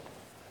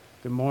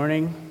Good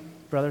morning,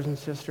 brothers and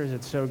sisters.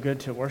 It's so good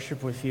to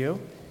worship with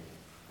you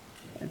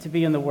and to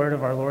be in the Word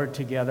of our Lord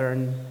together.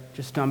 And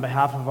just on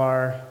behalf of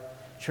our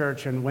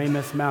church in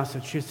Weymouth,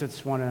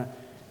 Massachusetts, want to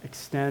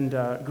extend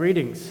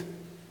greetings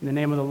in the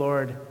name of the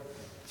Lord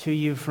to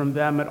you from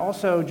them. And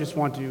also just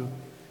want to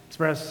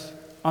express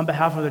on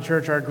behalf of the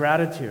church our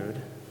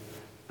gratitude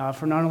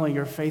for not only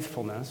your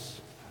faithfulness,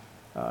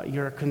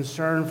 your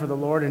concern for the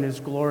Lord and His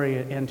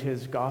glory and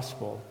His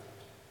gospel,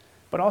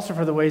 but also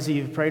for the ways that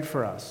you've prayed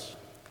for us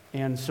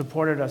and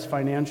supported us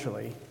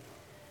financially.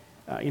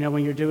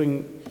 When you're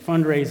doing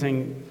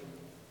fundraising,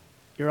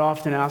 you're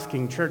often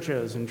asking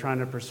churches and trying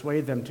to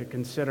persuade them to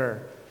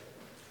consider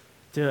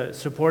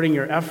supporting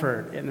your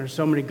effort, and there's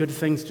so many good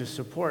things to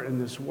support in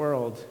this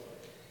world.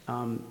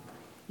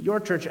 Your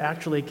church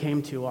actually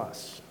came to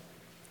us,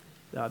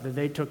 that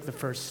they took the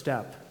first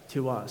step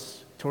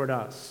toward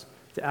us,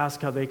 to ask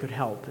how they could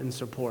help and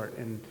support,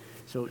 and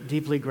so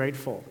deeply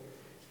grateful.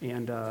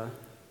 And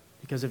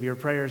because of your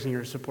prayers and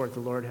your support,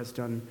 the Lord has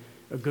done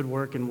a good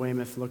work in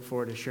Weymouth. Look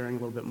forward to sharing a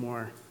little bit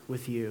more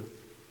with you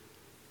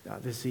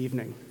this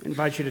evening. I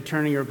invite you to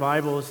turn in your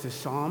Bibles to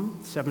Psalm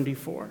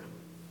 74.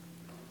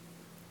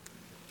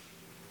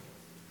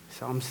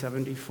 Psalm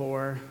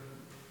 74.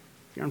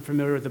 If you're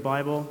unfamiliar with the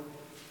Bible,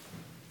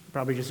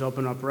 probably just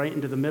open up right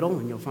into the middle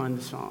and you'll find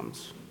the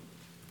Psalms.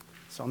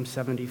 Psalm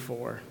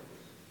 74.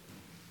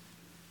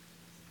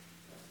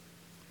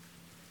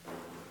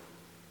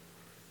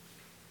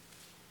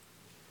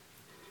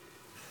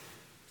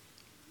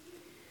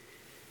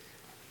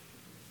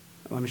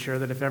 Well, I'm sure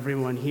that if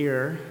everyone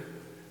here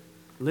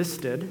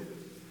listed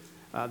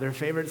their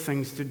favorite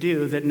things to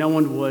do, that no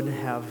one would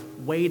have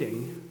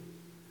waiting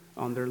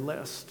on their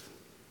list.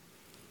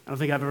 I don't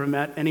think I've ever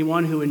met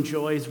anyone who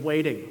enjoys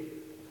waiting.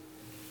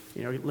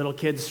 Little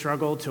kids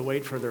struggle to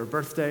wait for their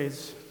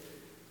birthdays.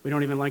 We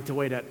don't even like to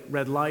wait at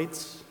red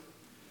lights.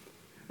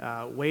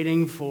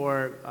 Waiting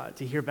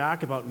to hear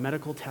back about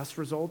medical test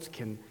results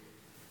can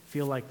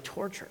feel like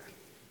torture.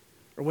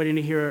 Or waiting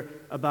to hear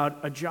about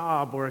a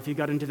job, or if you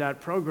got into that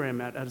program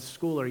at a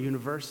school or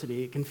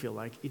university, it can feel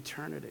like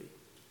eternity.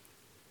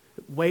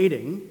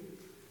 Waiting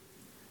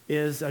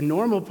is a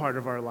normal part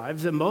of our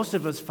lives that most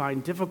of us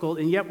find difficult,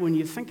 and yet when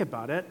you think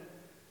about it,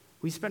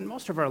 we spend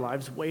most of our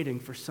lives waiting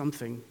for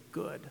something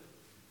good,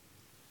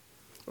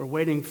 or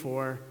waiting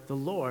for the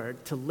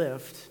Lord to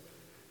lift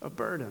a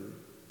burden.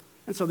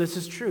 And so this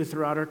is true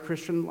throughout our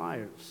Christian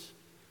lives.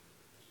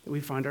 We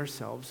find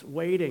ourselves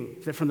waiting.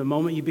 That from the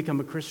moment you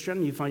become a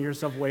Christian, you find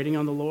yourself waiting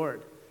on the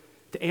Lord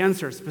to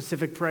answer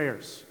specific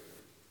prayers,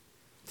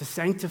 to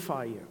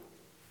sanctify you,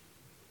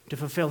 to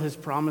fulfill His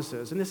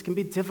promises. And this can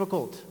be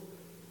difficult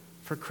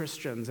for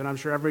Christians. And I'm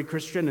sure every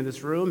Christian in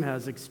this room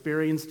has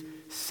experienced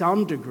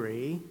some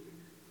degree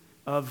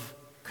of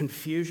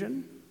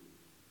confusion,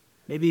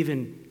 maybe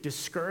even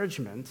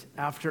discouragement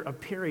after a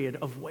period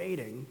of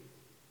waiting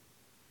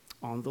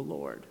on the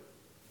Lord.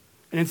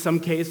 And in some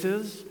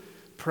cases,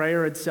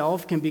 prayer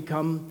itself can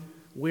become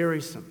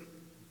wearisome.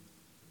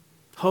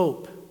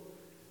 Hope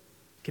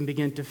can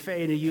begin to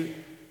fade, and you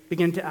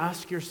begin to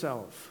ask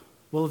yourself,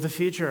 will the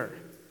future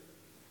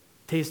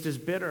taste as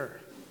bitter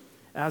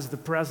as the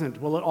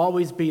present? Will it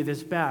always be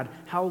this bad?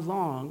 How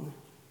long,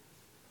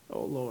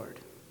 O Lord?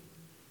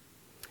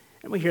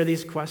 And we hear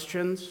these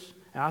questions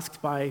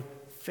asked by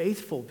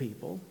faithful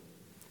people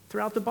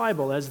throughout the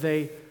Bible as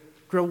they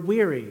grow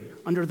weary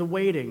under the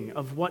waiting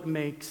of what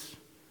makes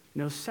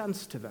no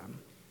sense to them.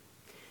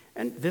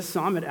 And this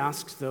psalm, it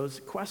asks those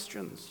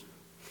questions.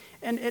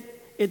 And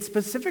it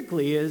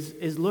specifically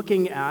is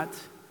looking at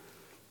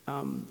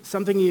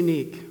something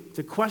unique.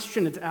 The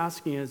question it's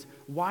asking is,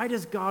 why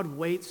does God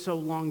wait so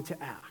long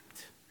to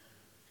act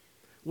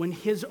when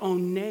His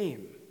own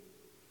name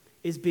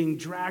is being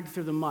dragged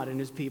through the mud and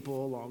His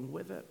people along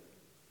with it?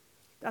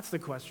 That's the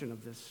question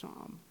of this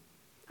psalm.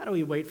 How do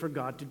we wait for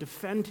God to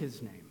defend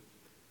His name,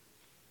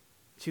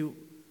 to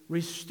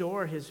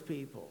restore His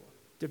people,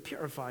 to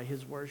purify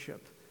His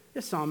worship?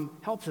 This psalm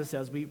helps us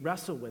as we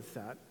wrestle with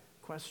that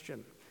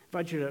question. I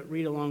invite you to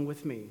read along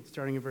with me,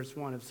 starting in verse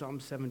 1 of Psalm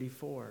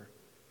 74.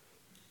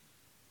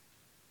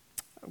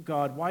 Oh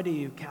God, why do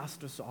you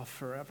cast us off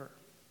forever?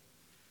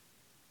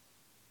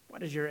 Why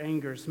does your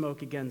anger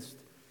smoke against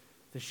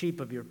the sheep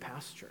of your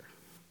pasture?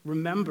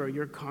 Remember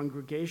your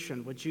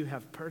congregation, which you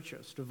have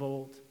purchased of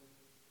old,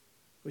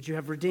 which you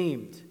have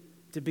redeemed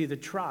to be the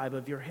tribe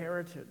of your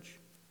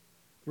heritage.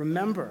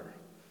 Remember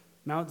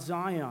Mount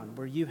Zion,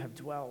 where you have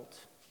dwelt.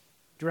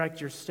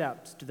 Direct your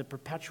steps to the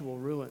perpetual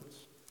ruins.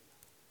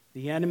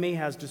 The enemy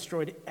has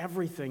destroyed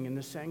everything in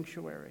the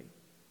sanctuary.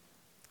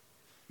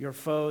 Your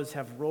foes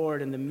have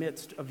roared in the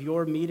midst of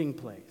your meeting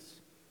place.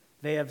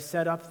 They have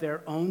set up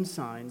their own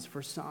signs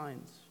for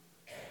signs.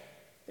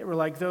 They were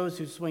like those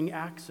who swing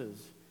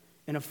axes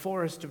in a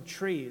forest of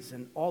trees,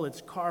 and all its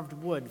carved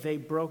wood they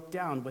broke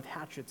down with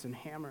hatchets and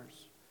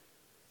hammers.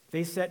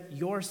 They set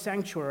your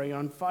sanctuary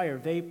on fire.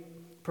 They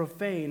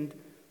profaned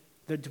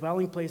the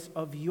dwelling place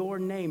of your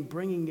name,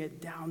 bringing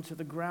it down to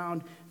the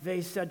ground.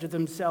 They said to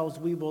themselves,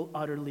 we will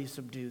utterly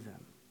subdue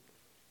them.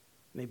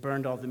 And they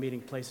burned all the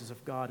meeting places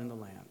of God in the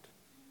land.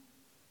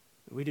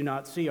 We do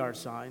not see our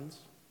signs.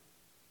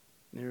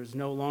 There is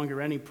no longer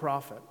any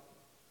prophet,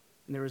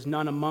 and there is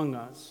none among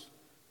us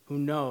who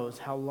knows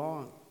how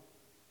long.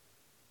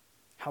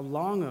 How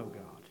long, O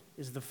God,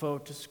 is the foe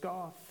to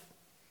scoff?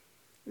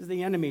 Is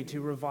the enemy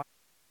to revile?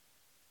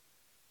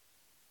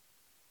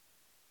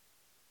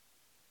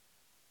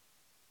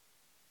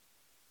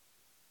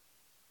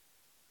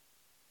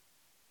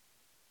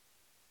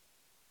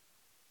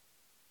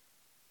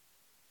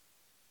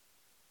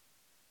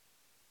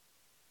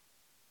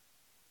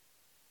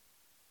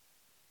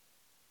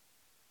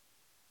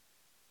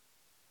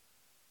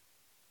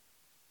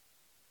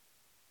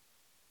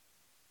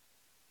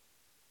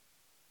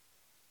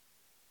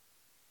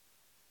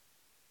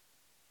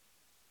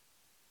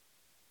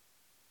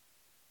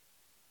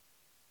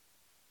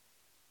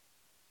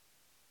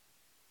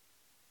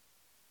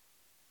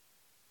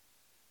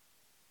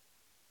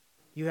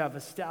 You have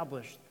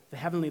established the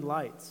heavenly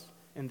lights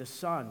and the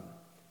sun.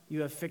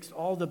 You have fixed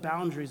all the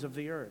boundaries of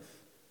the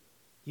earth.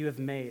 You have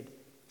made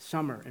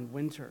summer and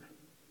winter.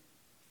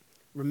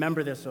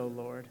 Remember this, O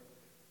Lord,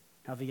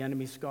 how the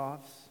enemy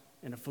scoffs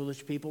and a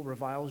foolish people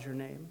reviles your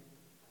name.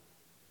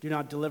 Do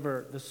not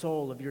deliver the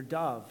soul of your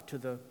dove to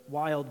the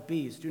wild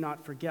beast. Do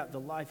not forget the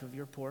life of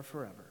your poor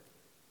forever.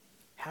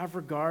 Have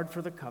regard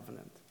for the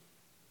covenant,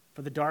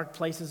 for the dark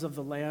places of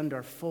the land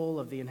are full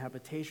of the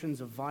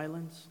habitations of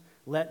violence.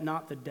 Let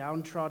not the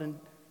downtrodden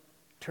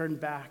turn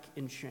back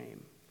in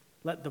shame.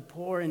 Let the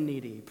poor and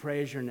needy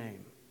praise your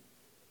name.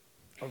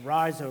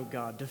 Arise, O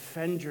God,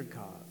 defend your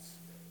cause.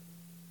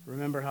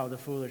 Remember how the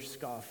foolish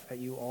scoff at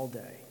you all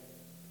day.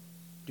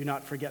 Do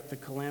not forget the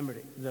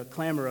calamity, the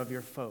clamor of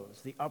your foes,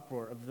 the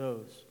uproar of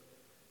those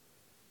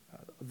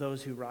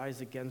who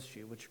rise against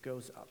you, which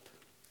goes up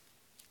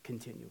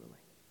continually.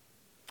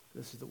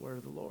 This is the word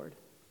of the Lord.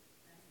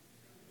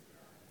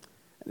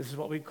 This is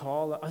what we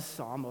call a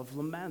psalm of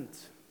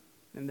lament.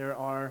 And there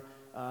are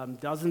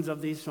dozens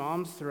of these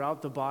psalms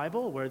throughout the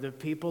Bible where the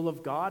people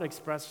of God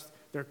express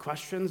their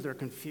questions, their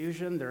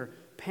confusion, their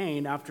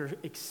pain after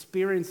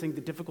experiencing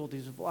the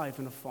difficulties of life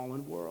in a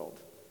fallen world.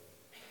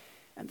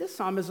 And this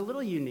psalm is a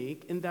little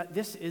unique in that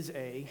this is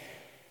a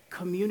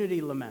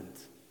community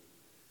lament,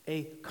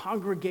 a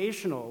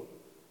congregational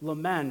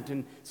lament.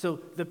 And so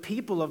the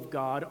people of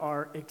God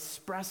are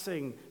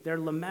expressing their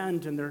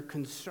lament and their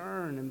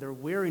concern and their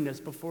weariness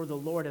before the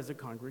Lord as a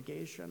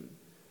congregation.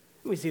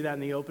 We see that in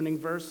the opening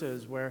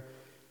verses where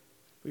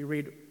we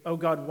read, "O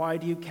God, why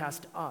do you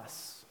cast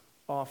us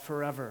off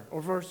forever?"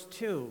 Or verse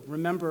 2,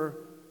 "Remember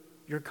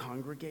your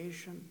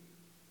congregation."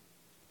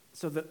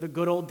 So the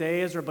good old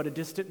days are but a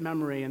distant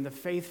memory, and the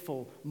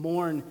faithful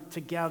mourn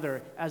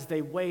together as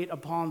they wait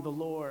upon the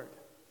Lord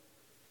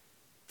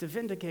to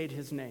vindicate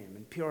his name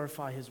and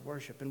purify his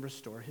worship and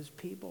restore his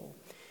people.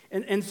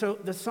 And so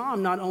the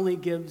psalm not only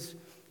gives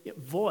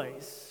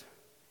voice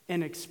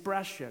and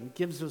expression,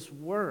 gives us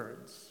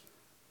words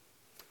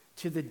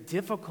to the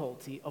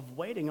difficulty of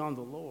waiting on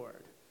the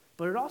Lord,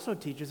 but it also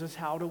teaches us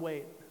how to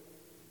wait.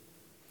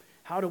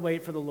 How to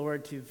wait for the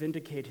Lord to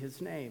vindicate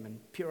his name and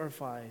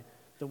purify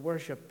the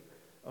worship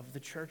of the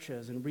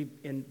churches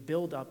and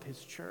build up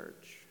his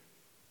church.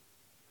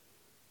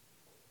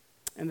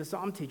 And the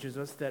psalm teaches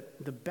us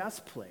that the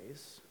best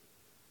place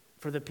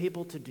for the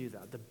people to do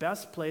that, the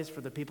best place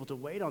for the people to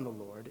wait on the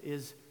Lord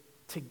is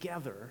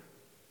together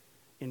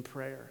in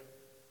prayer.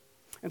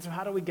 And so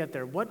how do we get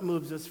there? What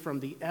moves us from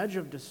the edge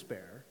of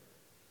despair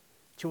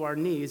to our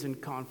knees in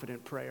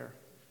confident prayer?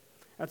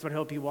 That's what I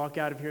hope you walk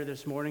out of here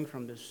this morning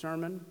from this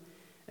sermon.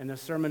 And the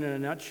sermon in a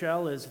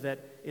nutshell is that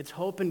it's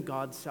hope in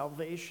God's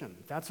salvation.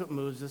 That's what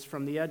moves us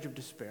from the edge of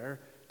despair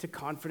to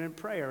confident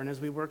prayer. And as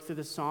we work through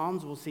the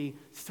Psalms, we'll see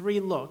three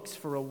looks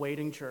for a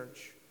waiting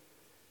church.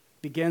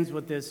 Begins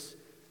with this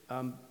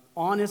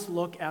honest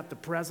look at the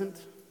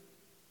present,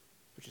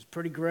 which is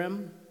pretty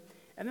grim.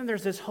 And then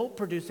there's this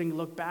hope-producing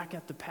look back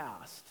at the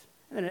past.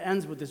 And then it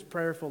ends with this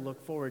prayerful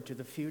look forward to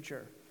the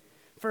future.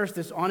 First,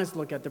 this honest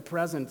look at the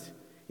present.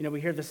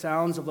 We hear the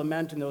sounds of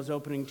lament in those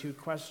opening two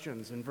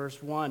questions. In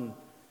verse 1,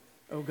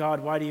 "O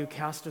God, why do you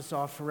cast us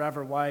off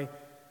forever? Why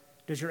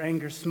does your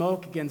anger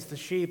smoke against the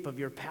sheep of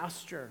your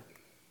pasture?"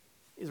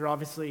 These are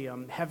obviously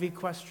heavy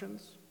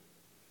questions.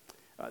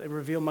 They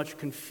reveal much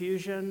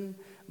confusion,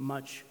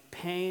 much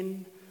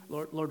pain.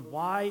 Lord,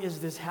 why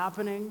is this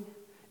happening?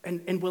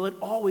 And will it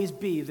always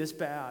be this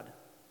bad?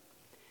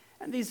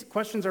 And these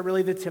questions are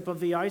really the tip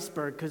of the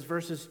iceberg, because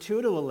verses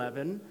 2 to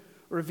 11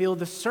 reveal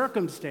the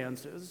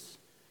circumstances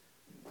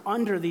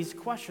under these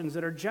questions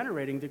that are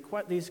generating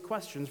these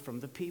questions from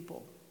the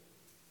people.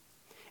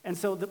 And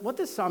so what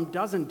this psalm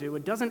doesn't do,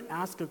 it doesn't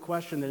ask a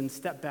question and then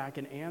step back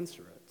and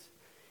answer it.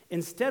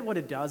 Instead, what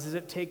it does is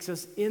it takes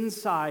us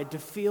inside to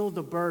feel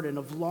the burden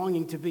of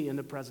longing to be in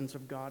the presence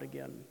of God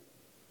again.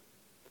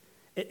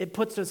 It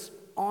puts us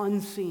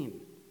on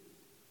scene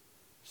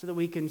so that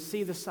we can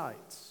see the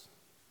sights,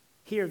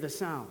 hear the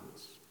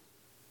sounds,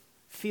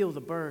 feel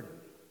the burden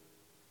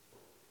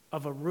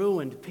of a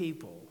ruined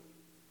people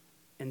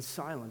and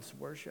silence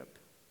worship.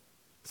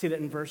 See that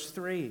in verse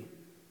 3.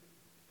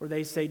 where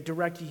they say,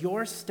 direct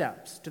your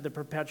steps to the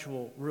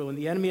perpetual ruin.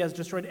 The enemy has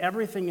destroyed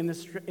everything in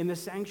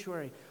this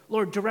sanctuary.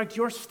 Lord, direct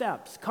your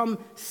steps.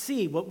 Come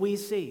see what we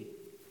see.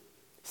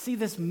 See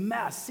this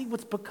mess. See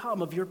what's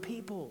become of your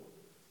people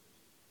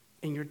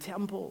in your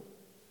temple.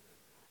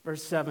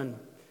 Verse 7,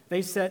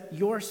 they set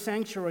your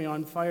sanctuary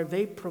on fire.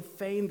 They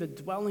profane the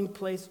dwelling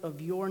place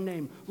of your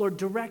name. Lord,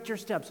 direct your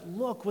steps.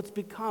 Look what's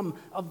become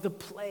of the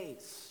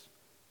place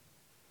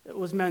that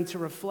was meant to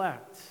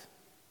reflect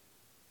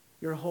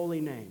your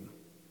holy name.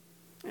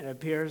 It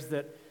appears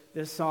that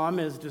this psalm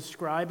is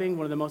describing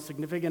one of the most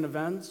significant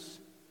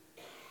events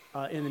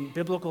in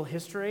biblical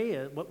history,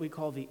 what we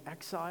call the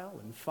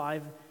exile in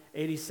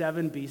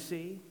 587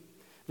 BC,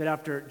 that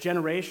after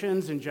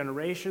generations and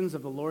generations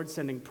of the Lord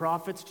sending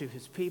prophets to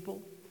his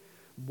people,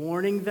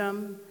 warning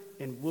them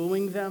and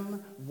wooing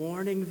them,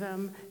 warning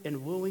them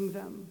and wooing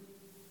them,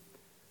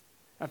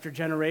 after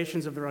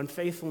generations of their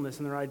unfaithfulness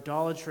and their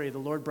idolatry, the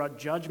Lord brought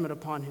judgment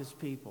upon his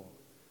people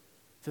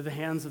through the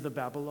hands of the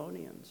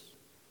Babylonians.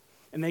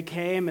 And they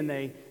came and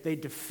they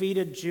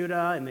defeated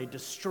Judah and they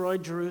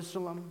destroyed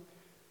Jerusalem.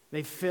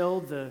 They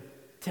filled the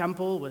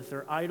temple with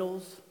their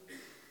idols.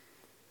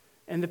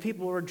 And the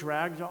people were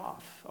dragged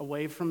off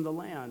away from the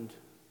land.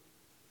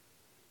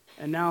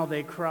 And now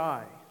they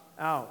cry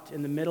out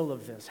in the middle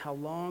of this, how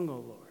long, O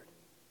Lord?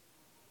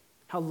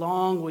 How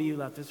long will you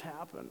let this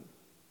happen?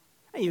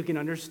 And you can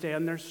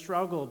understand their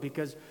struggle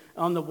because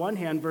on the one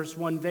hand, verse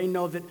 1, they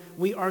know that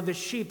we are the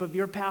sheep of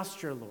your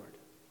pasture, Lord.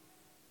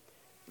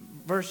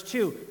 Verse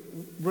 2,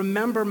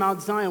 remember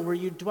Mount Zion where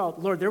you dwelt.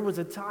 Lord, there was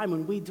a time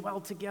when we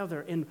dwelt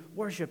together in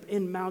worship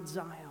in Mount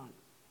Zion.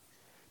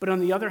 But on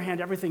the other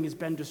hand, everything has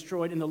been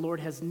destroyed and the Lord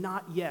has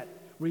not yet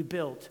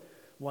rebuilt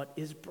what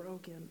is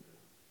broken.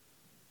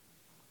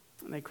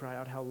 And they cry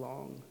out, how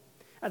long?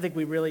 I think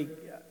we really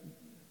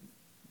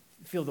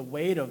feel the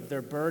weight of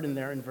their burden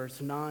there in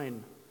verse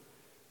 9.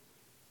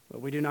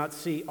 But we do not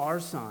see our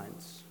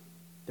signs.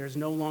 There's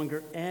no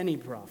longer any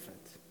prophet.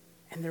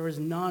 And there is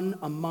none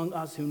among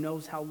us who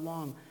knows how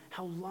long,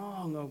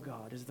 O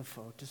God, is the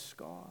foe to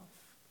scoff.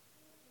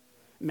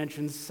 It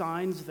mentions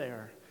signs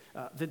there.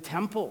 The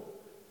temple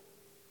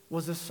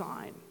was a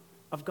sign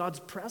of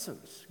God's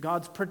presence,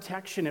 God's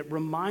protection. It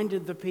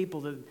reminded the people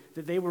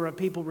that they were a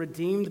people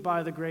redeemed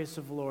by the grace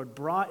of the Lord,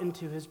 brought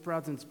into his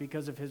presence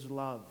because of his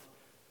love,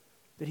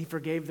 that he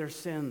forgave their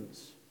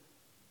sins,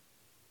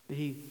 that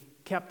he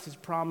kept his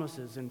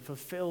promises and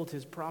fulfilled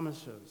his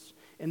promises.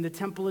 And the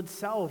temple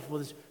itself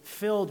was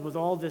filled with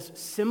all this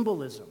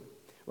symbolism,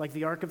 like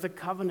the Ark of the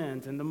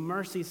Covenant and the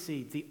mercy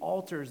seat, the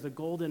altars, the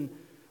golden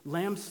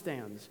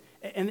lampstands.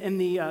 And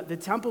the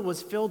temple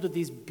was filled with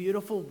these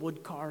beautiful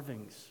wood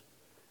carvings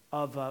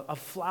of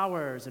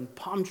flowers and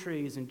palm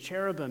trees and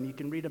cherubim. You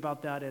can read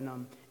about that in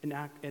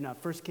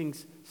 1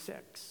 Kings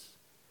 6.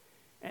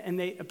 And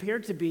they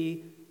appeared to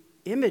be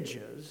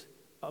images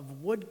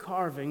of wood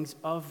carvings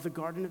of the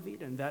Garden of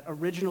Eden, that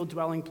original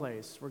dwelling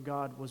place where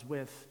God was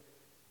with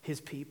his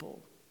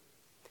people.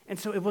 And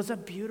so it was a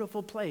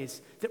beautiful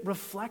place that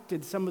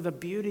reflected some of the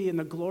beauty and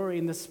the glory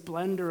and the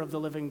splendor of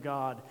the living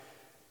God.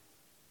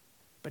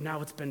 But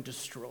now it's been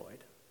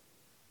destroyed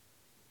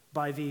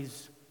by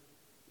these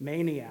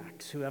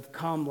maniacs who have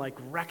come like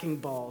wrecking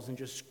balls and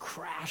just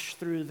crashed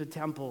through the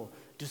temple,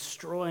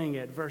 destroying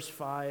it. Verse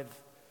 5,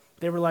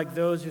 they were like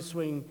those who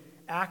swing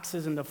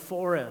axes in the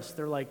forest.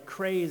 They're like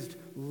crazed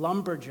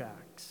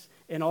lumberjacks.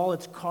 And all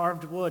its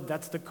carved wood,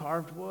 that's the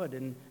carved wood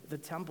in the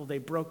temple, they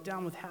broke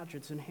down with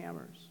hatchets and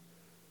hammers.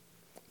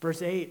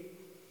 Verse 8,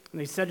 and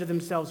they said to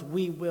themselves,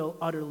 we will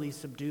utterly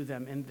subdue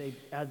them. And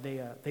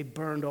they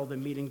burned all the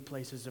meeting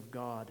places of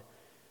God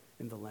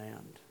in the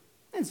land.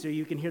 And so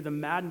you can hear the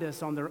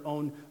madness on their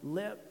own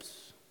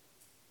lips.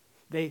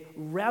 They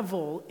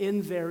revel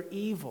in their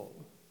evil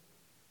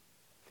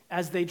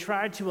as they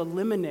try to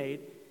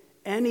eliminate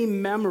any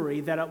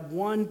memory that at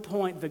one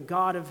point the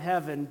God of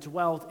heaven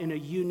dwelt in a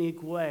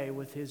unique way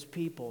with his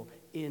people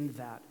in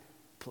that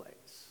place.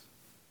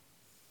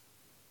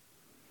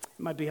 It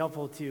might be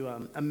helpful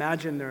to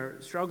imagine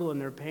their struggle and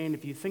their pain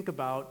if you think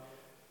about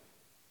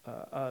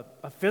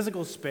a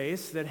physical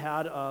space that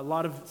had a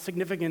lot of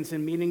significance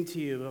and meaning to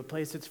you, a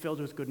place that's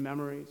filled with good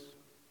memories.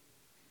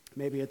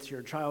 Maybe it's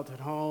your childhood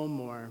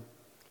home or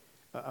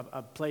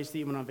a place that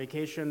you went on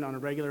vacation on a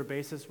regular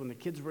basis when the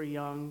kids were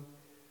young,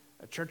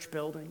 a church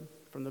building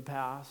from the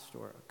past,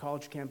 or a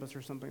college campus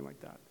or something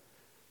like that.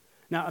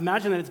 Now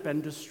imagine that it's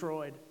been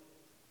destroyed.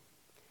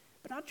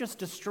 But not just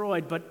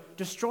destroyed, but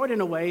destroyed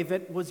in a way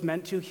that was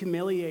meant to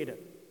humiliate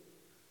it,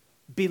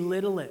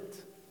 belittle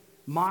it,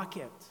 mock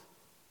it.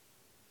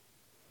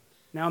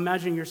 Now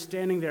imagine you're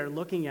standing there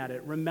looking at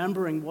it,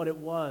 remembering what it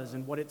was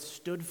and what it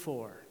stood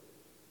for,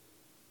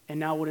 and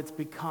now what it's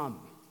become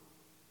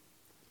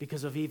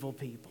because of evil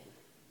people.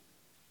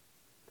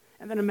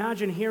 And then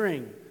imagine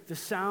hearing the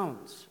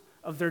sounds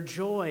of their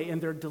joy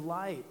and their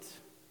delight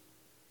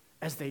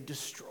as they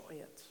destroy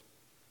it.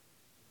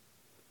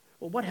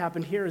 Well, what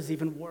happened here is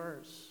even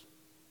worse,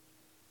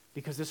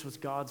 because this was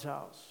God's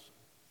house.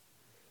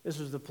 This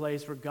was the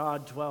place where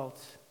God dwelt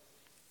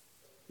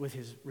with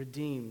his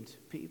redeemed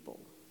people.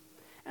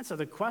 And so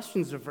the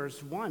questions of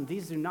verse 1,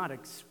 these do not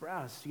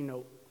express,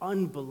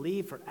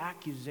 unbelief or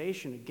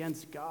accusation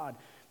against God,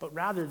 but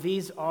rather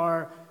these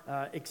are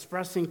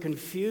expressing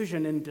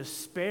confusion and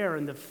despair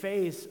in the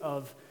face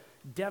of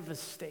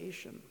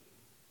devastation.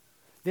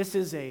 This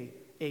is a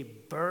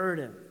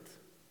burdened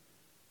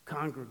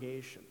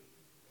congregation.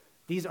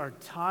 These are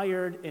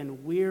tired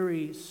and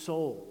weary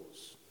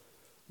souls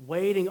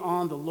waiting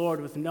on the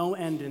Lord with no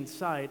end in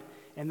sight,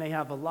 and they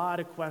have a lot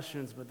of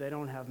questions, but they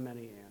don't have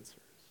many answers.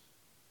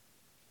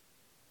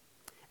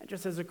 And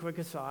just as a quick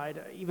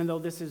aside, even though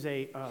this is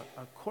a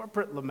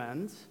corporate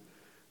lament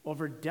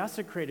over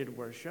desecrated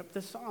worship,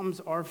 the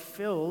Psalms are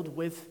filled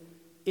with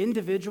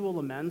individual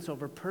laments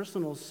over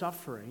personal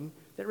suffering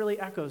that really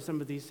echo some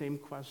of these same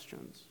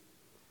questions.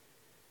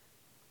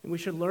 And we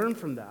should learn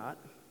from that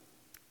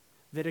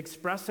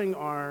expressing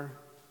our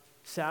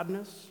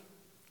sadness,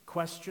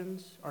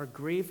 questions, our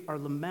grief, our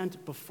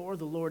lament before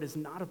the Lord is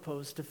not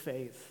opposed to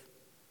faith.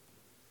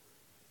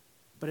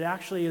 But it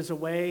actually is a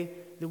way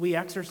that we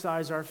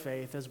exercise our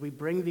faith as we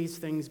bring these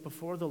things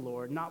before the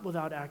Lord, not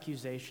without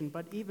accusation,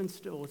 but even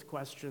still with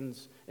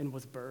questions and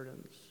with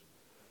burdens.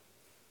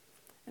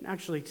 And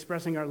actually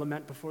expressing our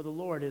lament before the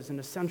Lord is an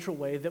essential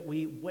way that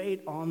we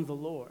wait on the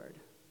Lord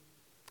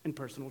in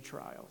personal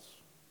trials.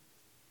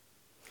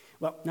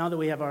 Well, now that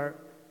we have our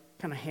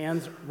kind of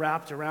hands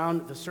wrapped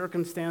around the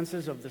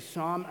circumstances of the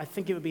psalm, I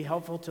think it would be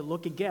helpful to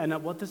look again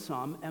at what the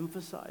psalm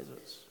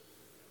emphasizes.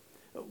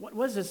 What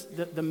was this,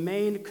 the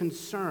main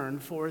concern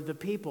for the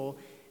people?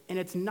 And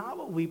it's not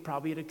what we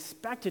probably had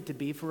expected to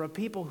be for a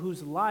people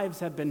whose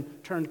lives have been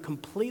turned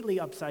completely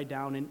upside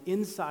down and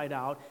inside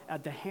out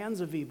at the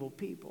hands of evil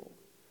people.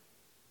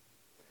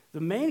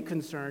 The main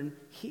concern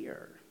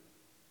here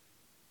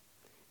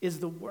is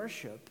the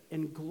worship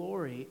and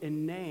glory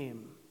and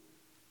name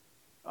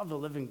of the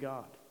living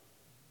God.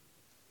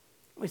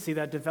 We see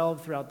that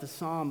developed throughout the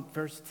psalm.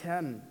 Verse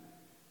 10,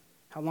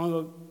 how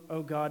long,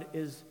 O God,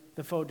 is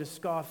the foe to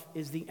scoff,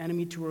 is the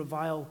enemy to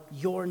revile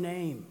your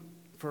name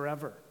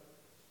forever.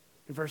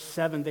 In verse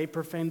 7, they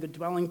profane the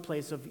dwelling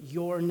place of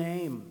your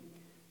name.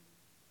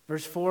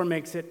 Verse 4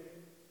 makes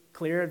it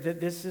clear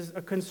that this is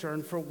a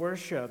concern for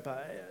worship.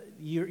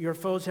 Your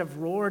foes have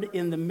roared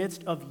in the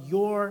midst of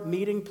your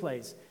meeting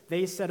place.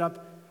 They set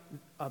up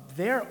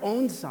their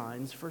own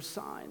signs for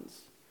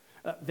signs.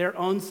 Their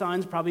own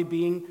signs probably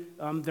being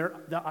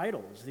the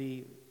idols,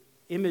 the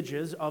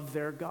images of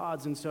their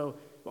gods. And so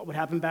what would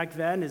happen back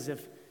then is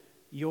if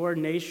your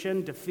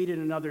nation defeated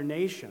another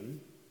nation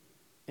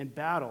in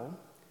battle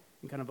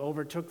and kind of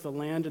overtook the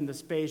land and the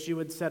space, you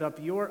would set up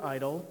your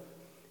idol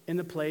in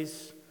the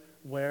place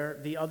where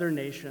the other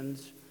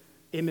nation's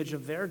image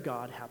of their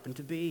god happened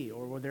to be,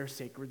 or where their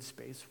sacred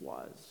space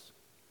was.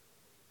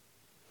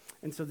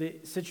 And so the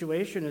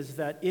situation is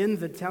that in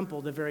the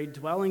temple, the very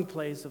dwelling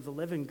place of the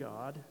living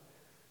God,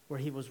 where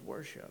he was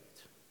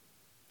worshipped,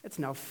 it's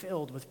now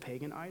filled with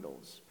pagan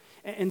idols.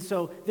 And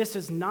so this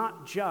is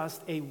not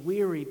just a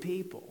weary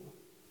people,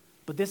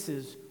 but this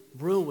is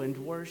ruined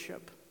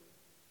worship.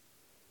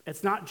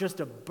 It's not just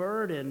a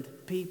burdened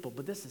people,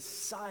 but this is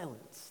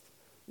silenced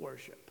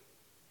worship.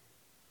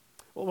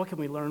 Well, what can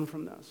we learn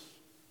from this?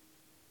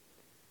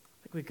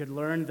 I think we could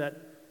learn that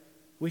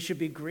we should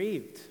be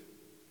grieved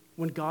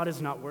when God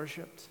is not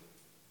worshiped,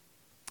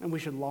 and we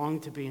should long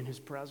to be in his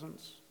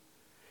presence.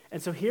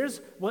 And so here's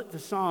what the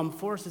psalm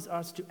forces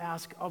us to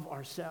ask of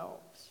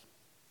ourselves.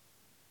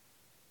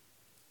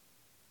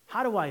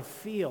 How do I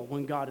feel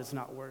when God is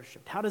not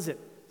worshiped? How does it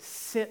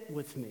sit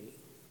with me?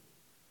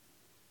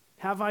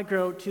 Have I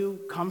grown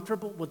too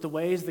comfortable with the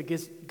ways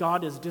that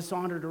God is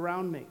dishonored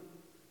around me?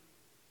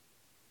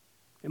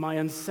 Am I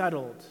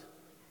unsettled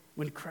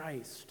when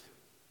Christ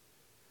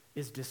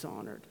is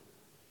dishonored?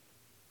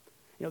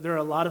 There are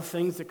a lot of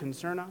things that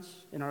concern us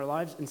in our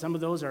lives, and some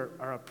of those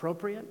are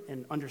appropriate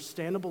and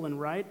understandable and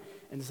right,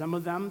 and some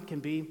of them can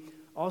be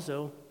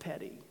also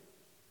petty.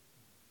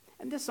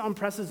 And this psalm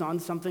presses on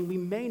something we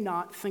may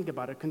not think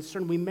about, a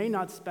concern we may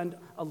not spend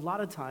a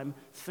lot of time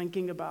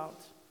thinking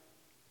about.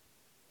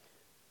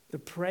 The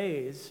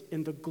praise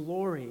and the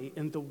glory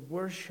and the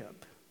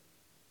worship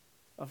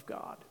of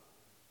God.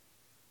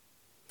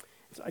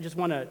 So I just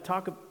want to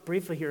talk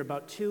briefly here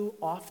about two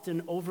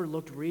often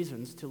overlooked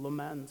reasons to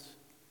lament.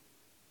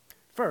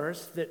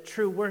 First, that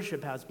true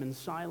worship has been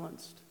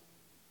silenced.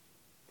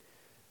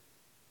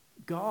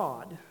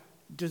 God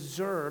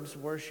deserves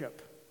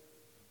worship.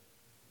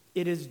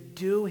 It is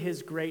due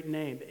his great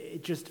name.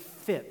 It just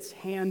fits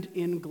hand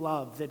in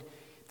glove that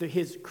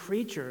his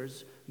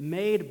creatures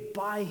made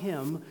by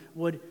him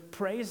would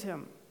praise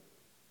him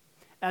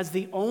as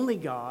the only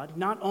God,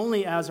 not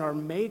only as our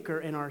maker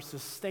and our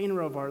sustainer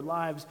of our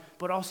lives,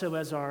 but also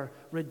as our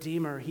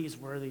redeemer. He's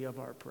worthy of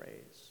our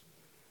praise.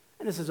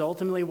 And this is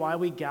ultimately why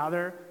we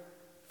gather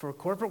for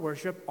corporate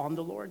worship on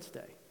the Lord's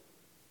Day.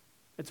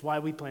 It's why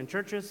we plant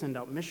churches, send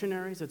out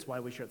missionaries. It's why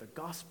we share the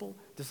gospel,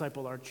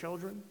 disciple our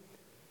children.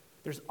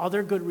 There's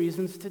other good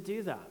reasons to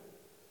do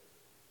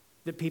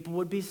that people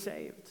would be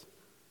saved,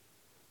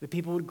 that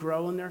people would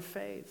grow in their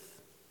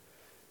faith.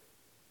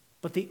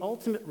 But the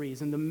ultimate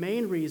reason, the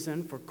main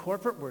reason for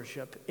corporate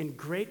worship and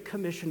Great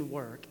Commission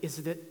work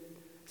is that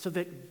so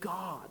that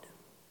God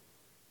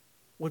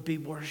would be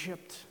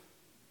worshiped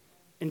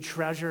and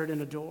treasured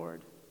and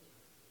adored.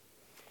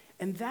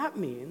 And that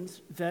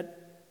means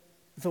that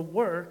the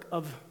work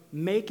of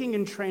making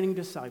and training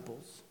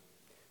disciples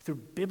through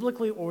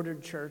biblically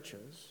ordered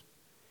churches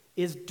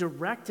is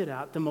directed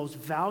at the most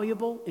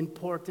valuable,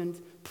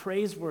 important,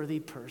 praiseworthy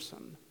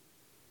person,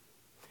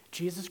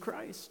 Jesus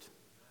Christ.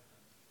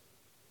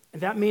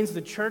 And that means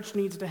the church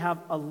needs to have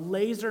a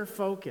laser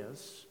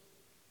focus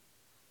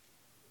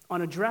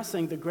on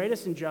addressing the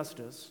greatest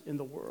injustice in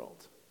the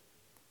world,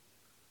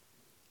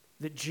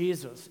 that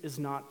Jesus is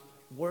not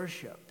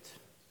worshiped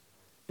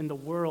in the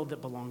world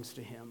that belongs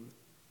to him.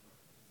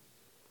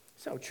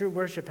 So true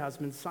worship has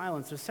been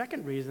silenced. The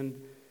second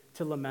reason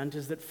to lament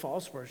is that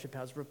false worship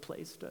has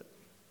replaced it.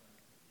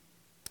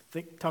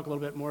 Talk a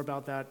little bit more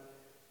about that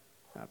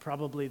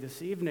probably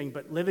this evening,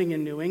 but living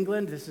in New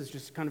England, this is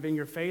just kind of in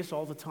your face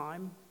all the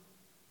time.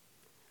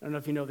 I don't know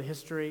if you know the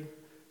history,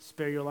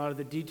 spare you a lot of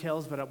the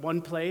details, but at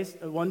one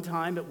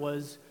time it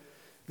was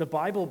the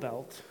Bible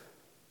Belt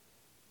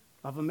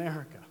of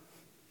America.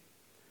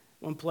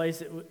 One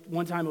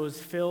time it was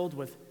filled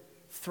with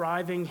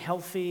thriving,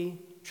 healthy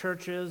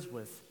churches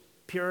with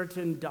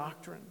Puritan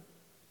doctrine.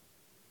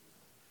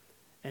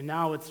 And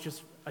now it's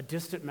just a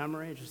distant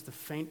memory, just a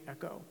faint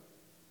echo.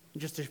 In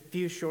just a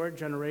few short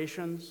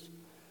generations,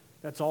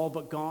 that's all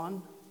but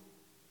gone.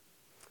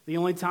 The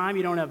only time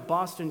you don't have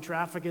Boston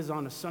traffic is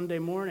on a Sunday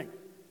morning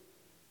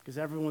because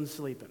everyone's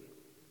sleeping.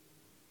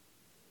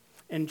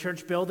 And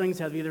church buildings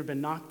have either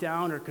been knocked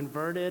down or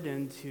converted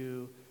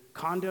into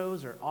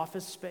condos or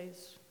office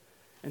space.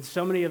 And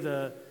so many of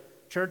the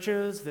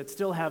churches that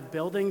still have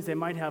buildings, they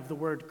might have the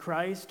word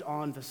Christ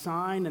on the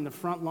sign in the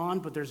front lawn,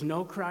 but there's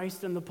no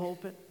Christ in the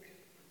pulpit.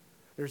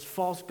 There's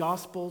false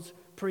gospels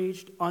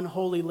preached,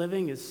 unholy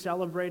living is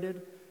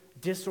celebrated,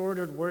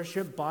 disordered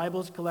worship,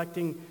 Bibles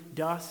collecting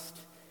dust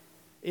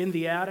in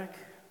the attic.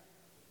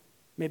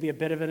 Maybe a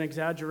bit of an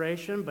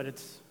exaggeration, but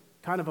it's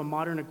kind of a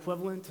modern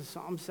equivalent to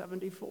Psalm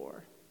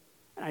 74.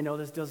 And I know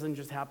this doesn't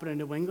just happen in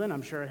New England.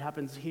 I'm sure it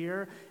happens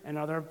here and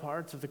other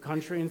parts of the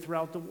country and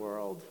throughout the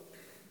world.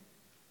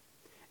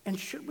 And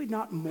should we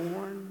not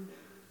mourn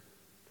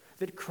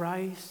that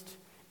Christ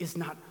is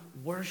not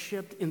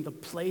worshiped in the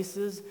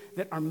places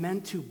that are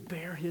meant to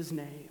bear his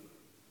name?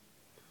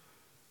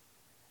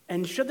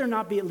 And should there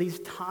not be at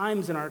least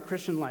times in our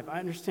Christian life? I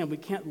understand we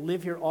can't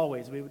live here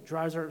always. It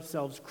drives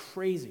ourselves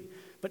crazy.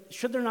 But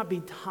should there not be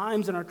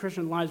times in our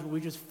Christian lives where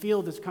we just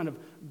feel this kind of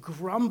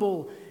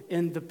grumble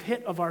in the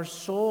pit of our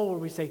soul where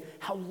we say,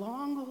 how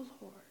long, O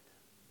Lord,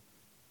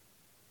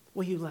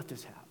 will you let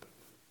this happen?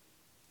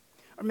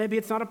 Or maybe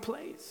it's not a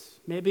place.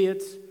 Maybe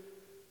it's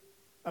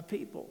a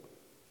people,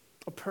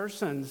 a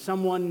person,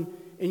 someone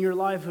in your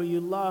life who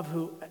you love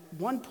who at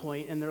one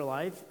point in their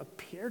life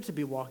appeared to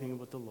be walking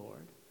with the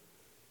Lord,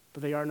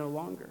 but they are no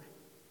longer.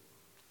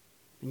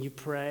 And you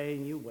pray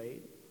and you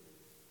wait.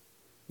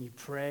 You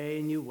pray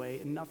and you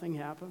wait and nothing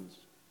happens.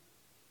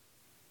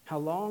 How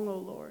long, O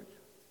Lord?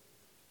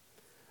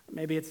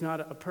 Maybe it's not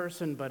a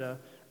person, but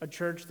a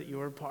church that you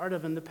were part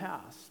of in the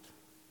past.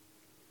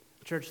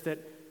 A church that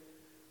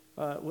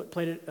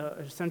played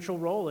a central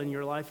role in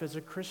your life as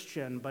a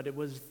Christian, but it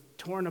was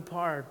torn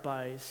apart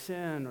by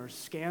sin or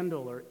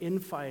scandal or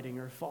infighting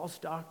or false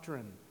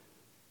doctrine.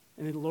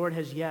 And the Lord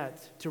has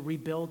yet to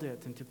rebuild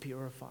it and to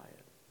purify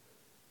it.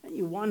 And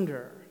you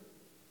wonder,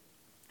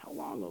 how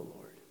long, O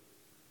Lord?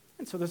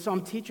 And so the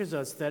psalm teaches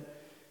us that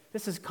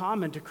this is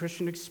common to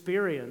Christian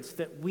experience,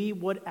 that we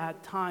would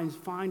at times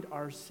find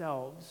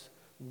ourselves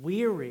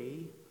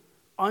weary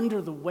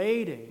under the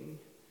waiting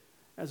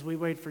as we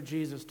wait for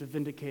Jesus to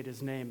vindicate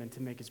his name and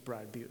to make his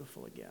bride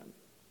beautiful again.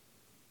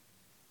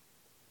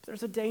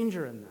 There's a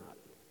danger in that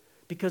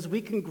because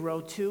we can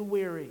grow too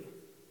weary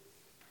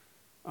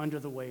under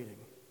the waiting,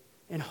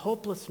 and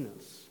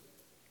hopelessness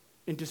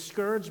and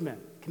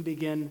discouragement can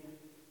begin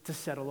to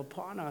settle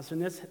upon us.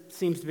 And this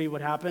seems to be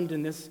what happened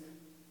in this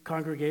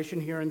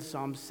congregation here in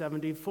Psalm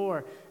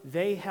 74.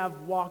 They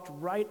have walked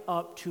right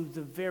up to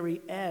the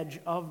very edge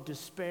of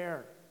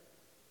despair,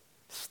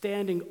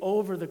 standing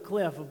over the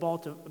cliff,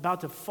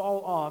 about to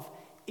fall off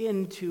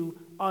into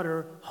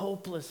utter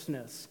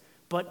hopelessness.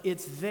 But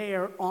it's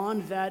there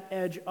on that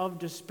edge of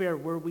despair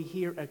where we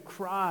hear a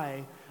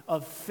cry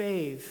of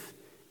faith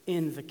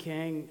in the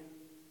King.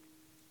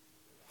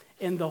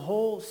 And the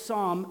whole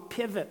psalm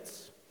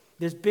pivots,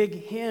 this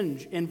big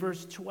hinge in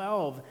verse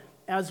 12,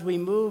 as we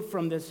move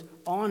from this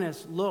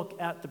honest look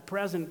at the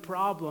present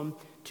problem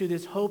to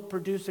this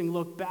hope-producing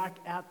look back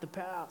at the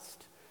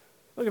past.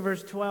 Look at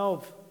verse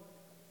 12.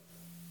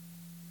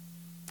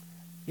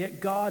 Yet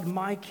God,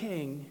 my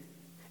King,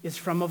 is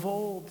from of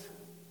old,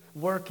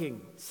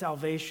 working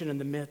salvation in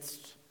the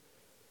midst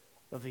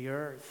of the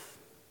earth.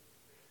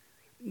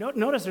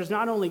 Notice there's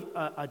not only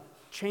a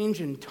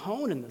change in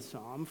tone in the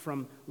psalm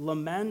from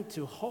lament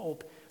to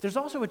hope, there's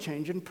also a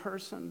change in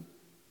person.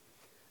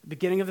 The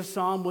beginning of the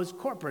psalm was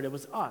corporate. It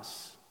was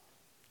us,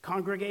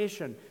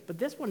 congregation. But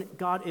this one,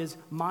 God is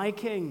my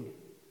king.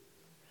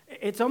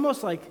 It's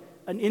almost like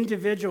an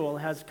individual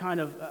has kind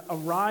of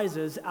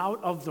arises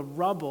out of the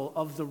rubble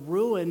of the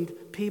ruined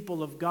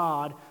people of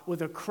God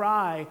with a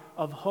cry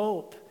of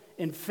hope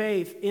and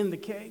faith in the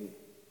king.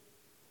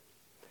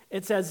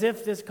 It's as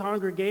if this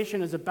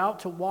congregation is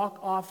about to walk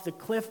off the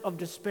cliff of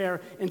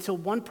despair until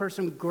one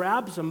person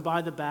grabs them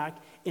by the back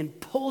and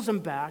pulls them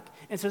back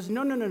and says,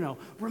 no, no, no, no,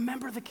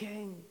 remember the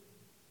king.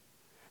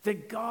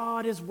 That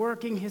God is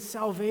working his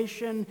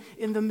salvation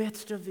in the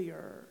midst of the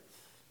earth.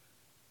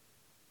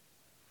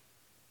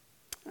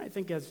 I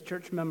think as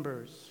church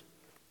members,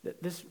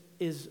 that this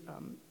is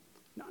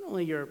not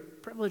only your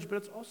privilege, but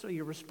it's also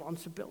your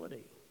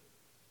responsibility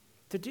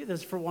to do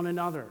this for one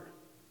another.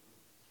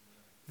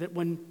 That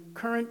when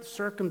current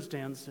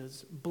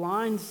circumstances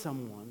blind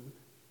someone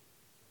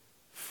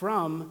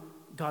from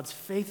God's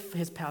faith,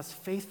 his past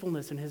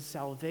faithfulness and his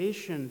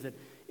salvation, that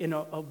in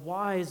a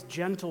wise,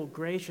 gentle,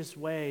 gracious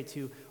way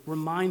to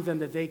remind them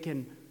that they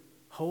can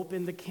hope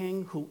in the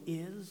King who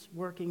is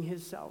working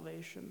his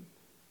salvation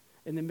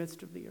in the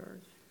midst of the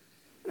earth.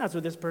 And that's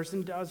what this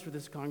person does for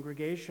this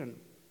congregation.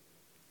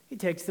 He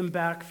takes them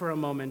back for a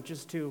moment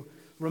just to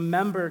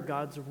remember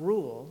God's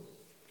rule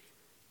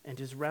and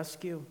his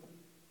rescue.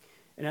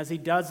 And as he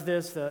does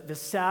this, the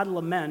sad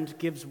lament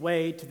gives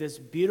way to this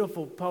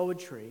beautiful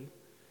poetry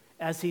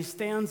as he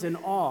stands in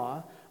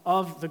awe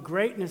of the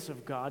greatness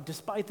of God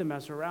despite the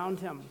mess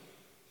around him.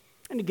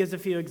 And he gives a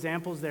few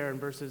examples there in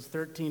verses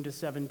 13 to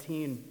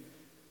 17.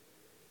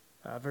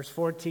 Verse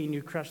 14,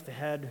 you crush the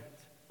head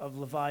of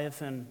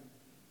Leviathan.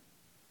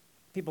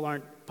 People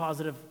aren't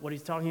positive what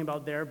he's talking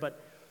about there,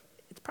 but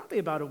it's probably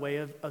about a way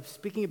of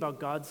speaking about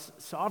God's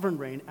sovereign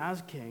reign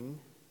as king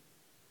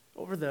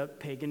over the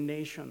pagan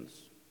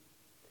nations.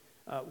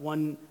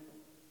 One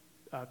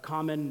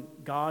common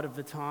god of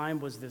the time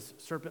was this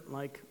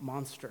serpent-like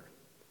monster.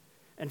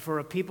 And for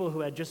a people who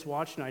had just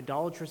watched an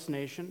idolatrous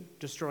nation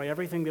destroy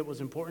everything that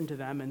was important to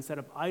them and set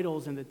up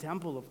idols in the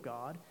temple of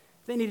God,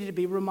 they needed to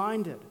be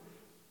reminded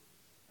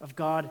of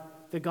God,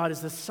 that God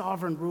is the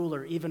sovereign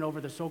ruler even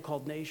over the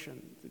so-called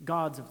nation,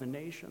 gods of the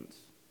nations.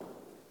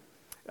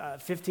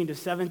 15 to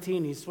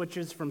 17, he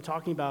switches from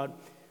talking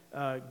about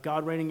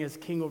God reigning as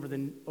king over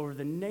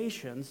the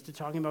nations to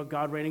talking about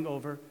God reigning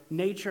over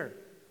nature,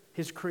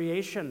 his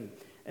creation.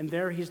 And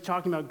there he's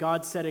talking about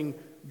God setting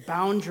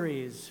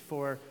boundaries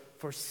for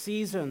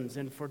seasons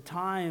and for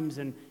times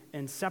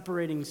and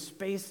separating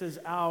spaces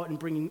out and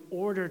bringing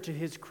order to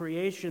his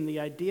creation.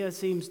 The idea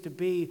seems to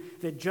be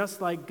that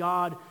just like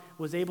God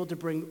was able to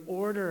bring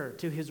order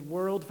to his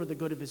world for the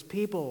good of his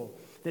people,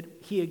 that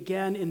he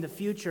again in the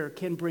future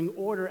can bring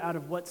order out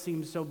of what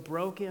seems so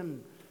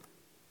broken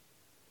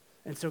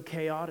and so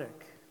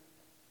chaotic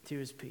to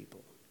his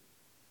people.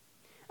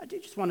 I do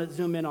just want to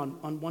zoom in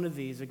on one of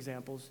these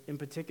examples, in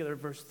particular,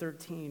 verse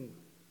 13,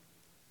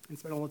 and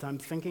spend all the time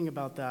thinking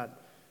about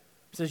that.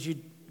 It says, you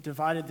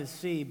divided the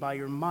sea by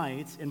your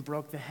might and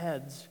broke the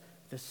heads,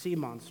 the sea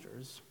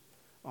monsters,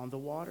 on the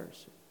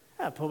waters.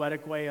 A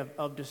poetic way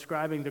of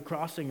describing the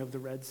crossing of the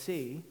Red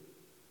Sea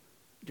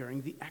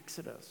during the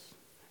Exodus.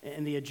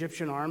 And the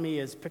Egyptian army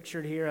is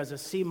pictured here as a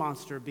sea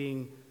monster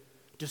being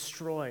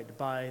destroyed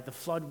by the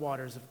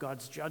floodwaters of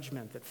God's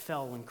judgment that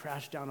fell and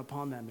crashed down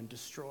upon them and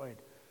destroyed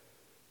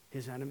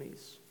his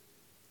enemies.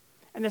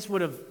 And this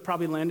would have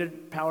probably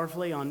landed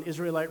powerfully on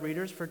Israelite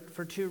readers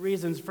for two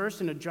reasons.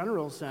 First, in a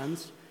general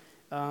sense,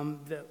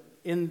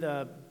 in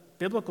the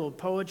biblical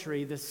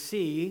poetry, the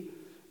sea,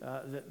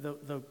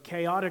 the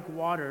chaotic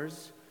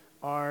waters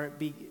are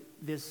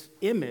this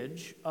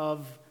image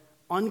of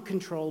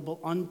uncontrollable,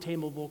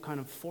 untamable kind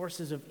of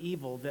forces of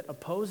evil that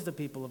oppose the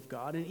people of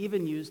God and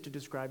even used to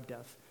describe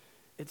death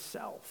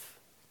itself.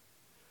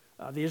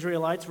 The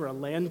Israelites were a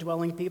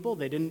land-dwelling people.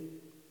 They didn't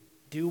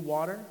do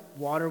water.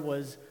 Water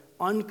was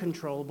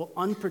uncontrollable,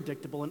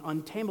 unpredictable, and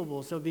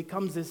untamable. So it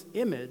becomes this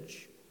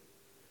image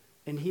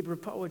in Hebrew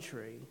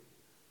poetry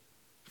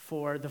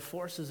for the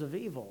forces of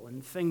evil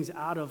and things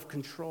out of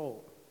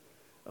control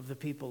of the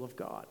people of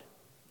God.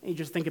 And you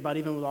just think about,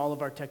 even with all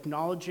of our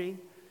technology,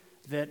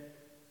 that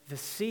the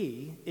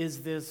sea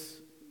is this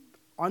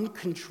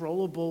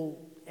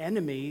uncontrollable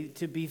enemy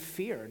to be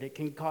feared. It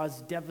can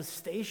cause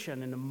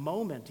devastation in a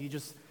moment. You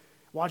just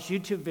watch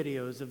YouTube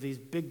videos of these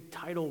big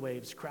tidal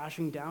waves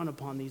crashing down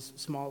upon these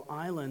small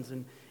islands,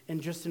 and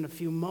just in a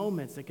few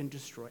moments, they can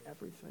destroy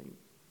everything.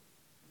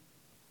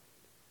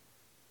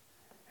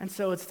 And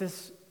so it's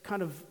this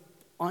kind of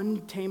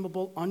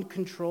untamable,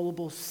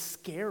 uncontrollable,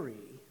 scary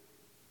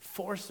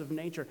force of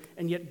nature.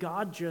 And yet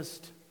God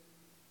just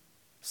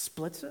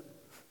splits it.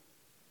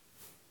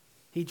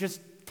 He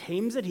just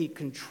tames it. He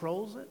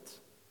controls it.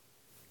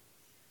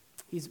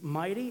 He's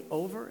mighty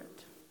over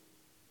it.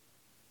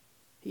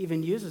 He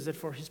even uses it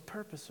for his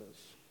purposes.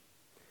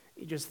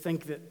 You just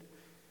think that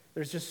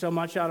there's just so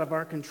much out of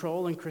our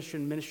control in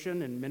Christian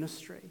mission and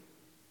ministry.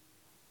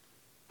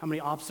 How many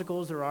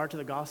obstacles there are to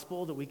the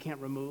gospel that we can't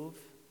remove.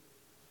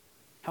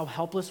 How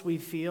helpless we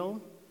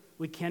feel.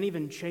 We can't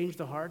even change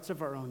the hearts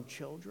of our own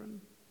children.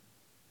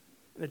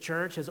 The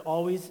church has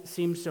always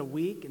seemed so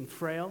weak and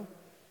frail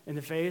in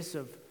the face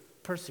of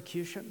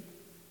persecution.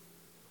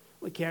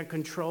 We can't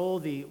control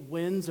the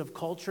winds of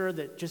culture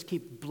that just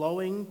keep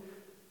blowing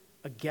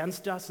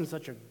against us in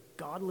such a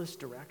godless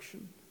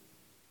direction.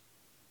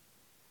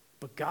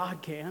 But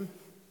God can,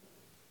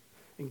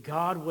 and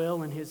God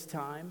will in His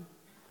time.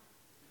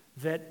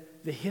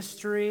 That the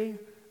history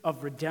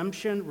of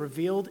redemption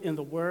revealed in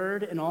the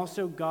Word and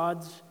also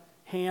God's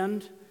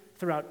hand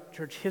throughout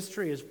church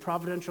history, His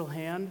providential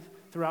hand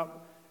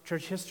throughout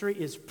church history,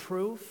 is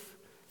proof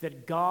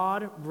that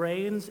God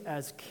reigns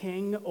as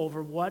king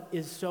over what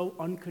is so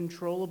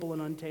uncontrollable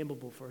and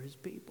untamable for His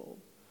people.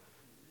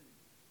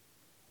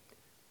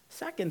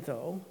 Second,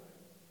 though,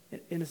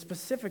 in a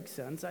specific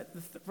sense,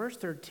 verse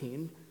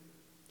 13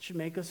 should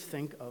make us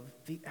think of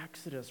the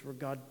Exodus, where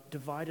God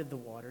divided the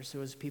water so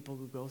His people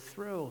could go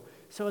through.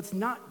 So it's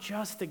not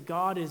just that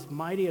God is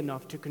mighty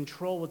enough to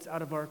control what's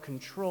out of our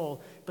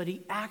control, but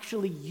He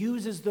actually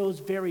uses those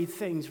very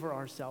things for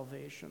our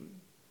salvation.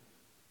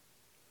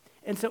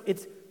 And so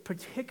it's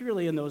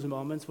particularly in those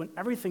moments when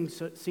everything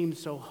seems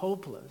so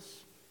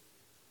hopeless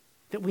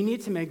that we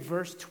need to make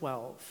verse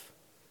 12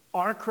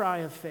 our cry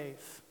of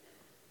faith.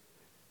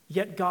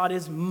 Yet God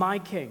is my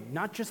king,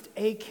 not just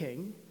a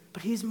king,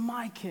 but He's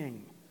my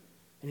king.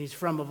 And He's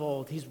from of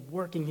old. He's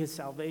working His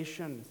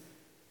salvation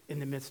in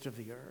the midst of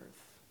the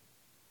earth.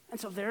 And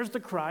so there's the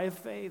cry of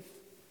faith.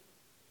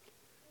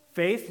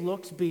 Faith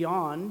looks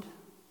beyond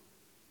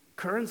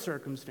current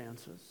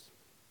circumstances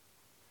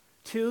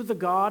to the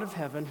God of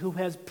heaven, who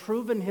has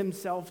proven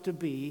Himself to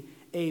be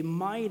a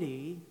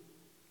mighty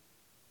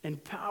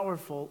and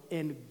powerful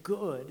and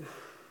good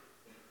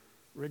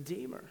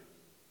Redeemer.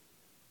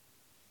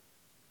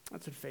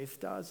 That's what faith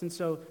does. And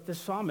so the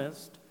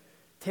psalmist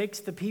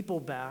takes the people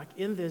back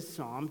in this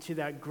psalm to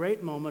that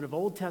great moment of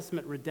Old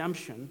Testament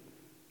redemption,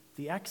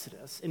 the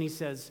Exodus, and he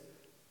says,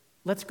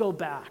 let's go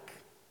back,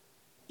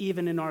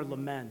 even in our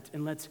lament,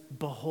 and let's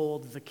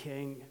behold the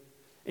King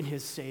in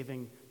His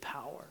saving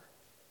power.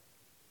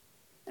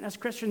 And as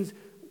Christians,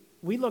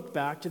 we look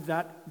back to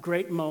that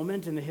great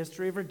moment in the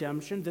history of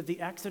redemption that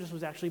the Exodus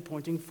was actually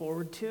pointing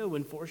forward to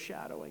and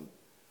foreshadowing.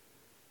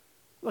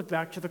 Look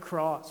back to the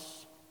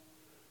cross,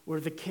 where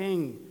the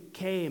King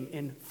came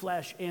in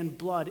flesh and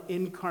blood,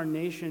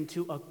 incarnation,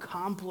 to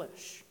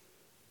accomplish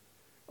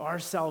our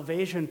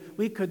salvation.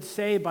 We could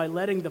say by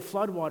letting the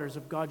floodwaters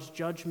of God's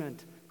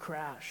judgment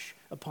crash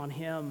upon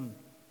Him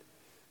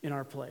in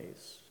our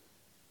place.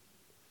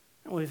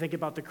 And when we think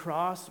about the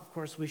cross, of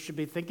course, we should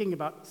be thinking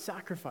about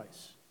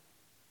sacrifice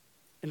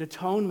and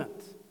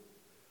atonement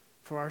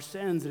for our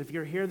sins. And if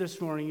you're here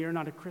this morning, you're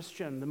not a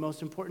Christian, the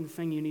most important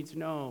thing you need to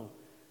know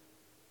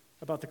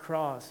about the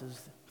cross is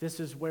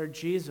this is where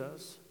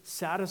Jesus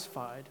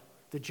satisfied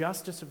the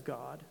justice of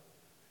God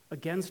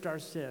against our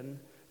sin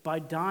by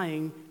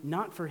dying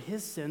not for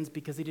His sins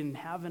because He didn't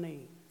have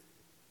any,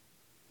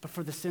 but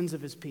for the sins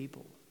of His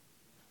people.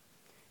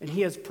 And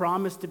He has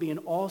promised to be an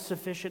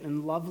all-sufficient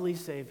and lovely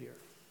Savior,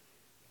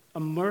 a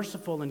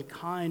merciful and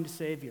kind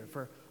Savior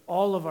for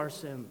all of our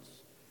sins.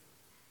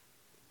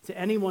 To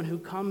anyone who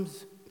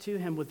comes to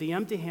Him with the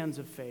empty hands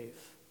of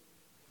faith,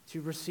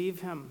 to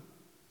receive Him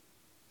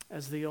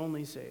as the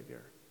only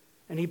Savior.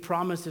 And He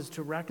promises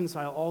to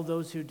reconcile all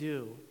those who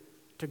do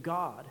to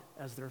God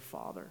as their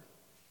Father.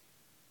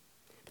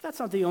 But that's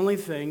not the only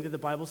thing that the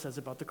Bible says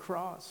about the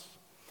cross.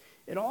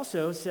 It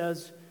also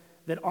says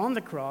that on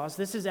the cross,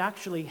 this is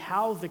actually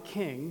how the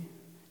King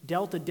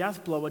dealt a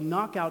death blow, a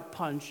knockout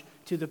punch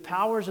to the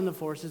powers and the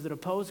forces that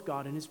oppose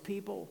God and His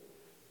people.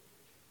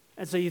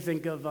 And so you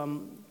think of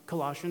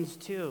Colossians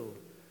 2,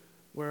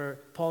 where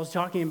Paul is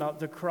talking about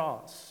the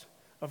cross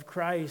of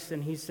Christ,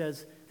 and he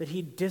says that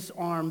He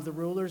disarmed the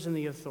rulers and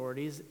the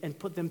authorities and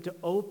put them to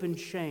open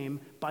shame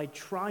by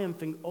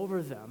triumphing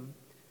over them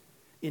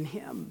in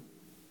Him.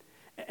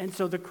 And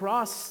so the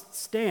cross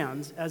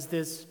stands as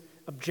this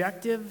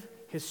objective,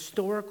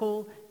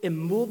 historical,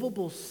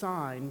 immovable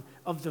sign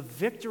of the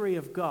victory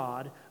of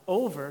God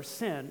over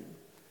sin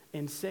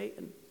and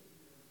Satan.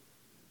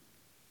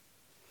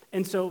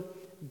 And so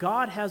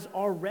God has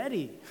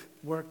already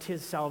worked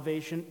His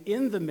salvation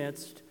in the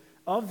midst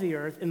of the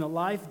earth in the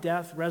life,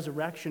 death,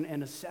 resurrection,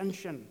 and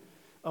ascension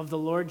of the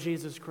Lord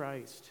Jesus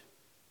Christ.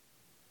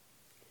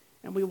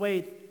 And we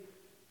wait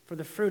for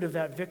the fruit of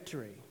that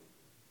victory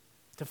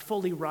to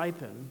fully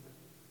ripen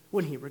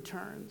when He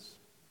returns.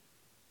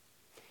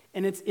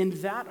 And it's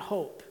in that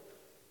hope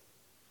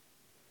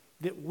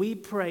that we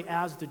pray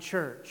as the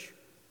church,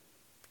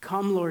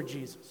 come, Lord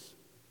Jesus.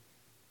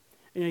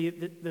 You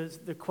know,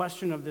 the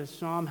question of this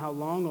psalm, how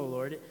long, O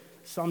Lord?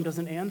 Psalm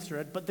doesn't answer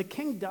it, but the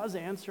King does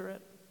answer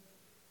it.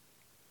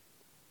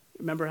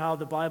 Remember how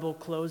the Bible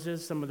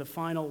closes some of the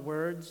final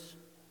words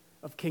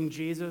of King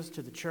Jesus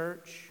to the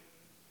church?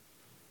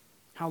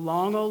 How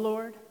long, O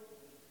Lord?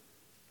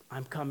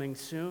 I'm coming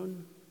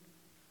soon.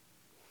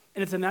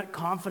 And it's in that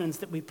confidence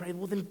that we pray,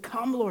 well then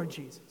come, Lord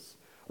Jesus.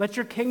 Let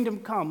your kingdom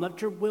come.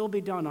 Let your will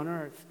be done on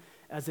earth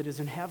as it is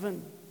in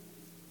heaven.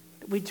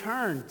 We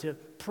turn to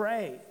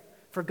pray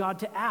for God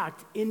to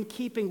act in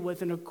keeping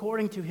with and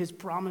according to his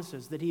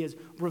promises that he has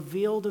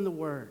revealed in the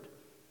Word.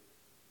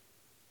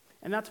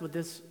 And that's what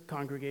this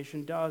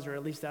congregation does, or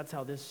at least that's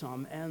how this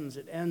psalm ends.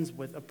 It ends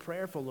with a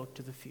prayerful look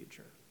to the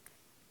future.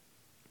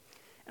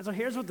 And so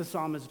here's what the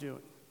psalm is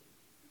doing.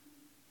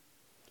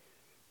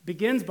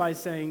 Begins by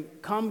saying,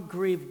 "Come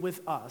grieve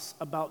with us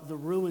about the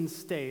ruined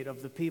state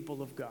of the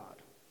people of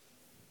God."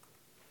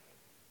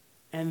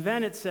 And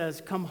then it says,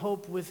 "Come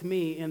hope with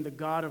me in the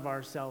God of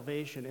our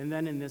salvation." And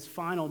then in this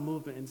final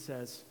movement it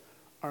says,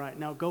 all right,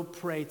 now go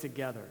pray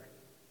together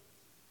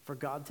for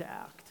God to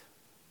act.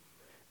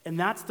 And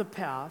that's the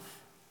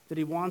path that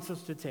he wants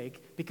us to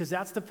take, because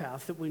that's the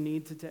path that we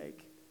need to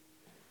take.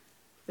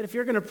 That if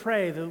you're going to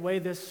pray the way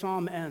this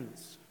psalm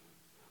ends,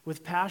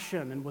 with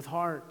passion and with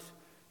heart,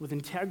 with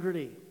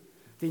integrity,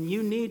 then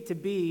you need to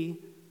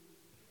be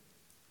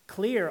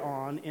clear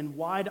on and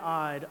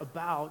wide-eyed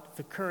about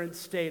the current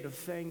state of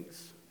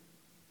things,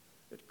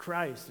 that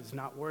Christ is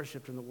not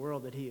worshipped in the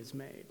world that he has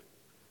made,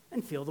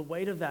 and feel the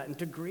weight of that and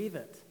to grieve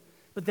it.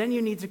 But then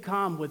you need to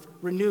come with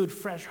renewed,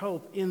 fresh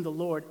hope in the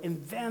Lord,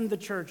 and then the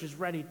church is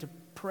ready to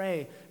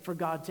pray for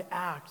God to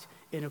act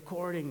in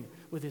according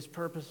with his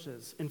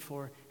purposes and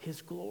for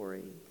his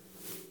glory.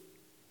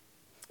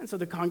 And so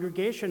the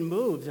congregation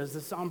moves as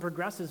the psalm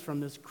progresses from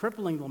this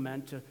crippling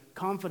lament to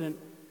confident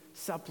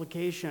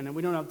supplication. And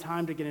we don't have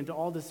time to get into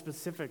all the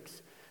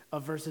specifics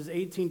of verses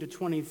 18 to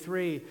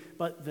 23,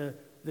 but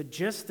the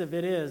gist of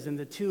it is, and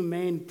the two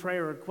main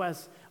prayer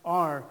requests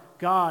are,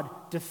 God,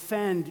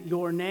 defend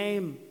your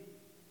name.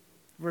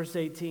 Verse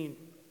 18,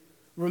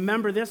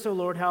 remember this, O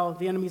Lord, how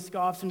the enemy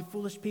scoffs and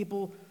foolish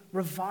people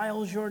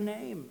reviles your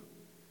name.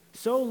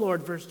 So,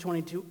 Lord, verse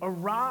 22,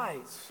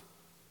 arise,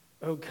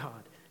 O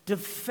God,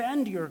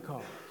 defend your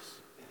cause.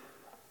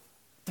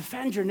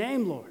 Defend your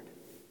name, Lord.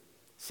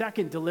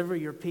 Second, deliver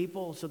your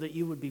people so that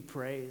you would be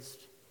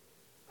praised.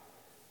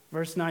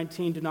 Verse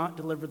 19, do not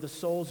deliver the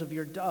souls of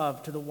your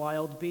dove to the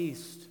wild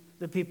beast.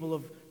 The people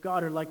of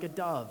God are like a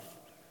dove.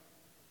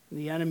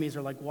 The enemies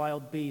are like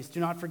wild beasts. Do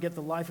not forget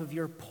the life of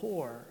your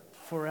poor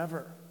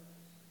forever.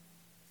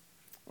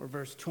 Or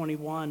verse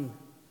 21,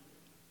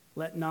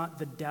 let not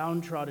the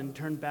downtrodden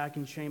turn back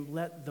in shame.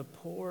 Let the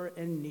poor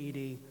and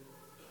needy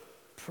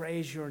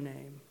praise your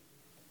name.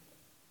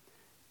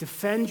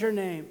 Defend your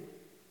name.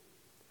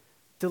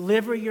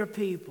 Deliver your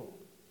people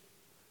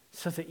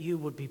so that you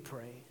would be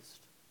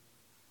praised.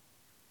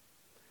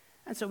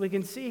 And so we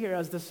can see here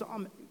as the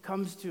psalm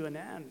comes to an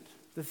end,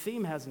 the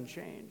theme hasn't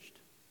changed.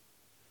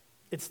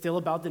 It's still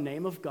about the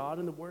name of God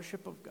and the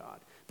worship of God.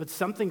 But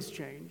something's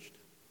changed.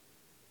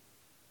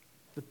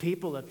 The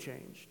people have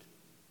changed.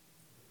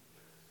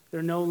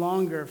 They're no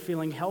longer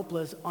feeling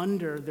helpless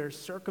under their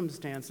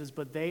circumstances,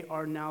 but they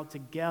are now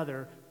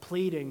together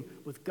pleading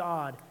with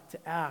God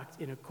to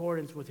act in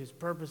accordance with his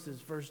purposes.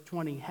 Verse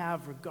 20,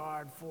 have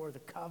regard for the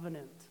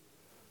covenant.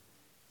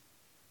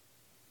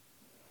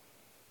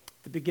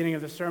 At the beginning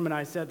of the sermon,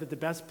 I said that the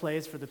best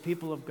place for the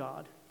people of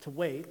God to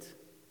wait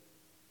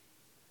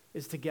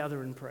is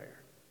together in prayer.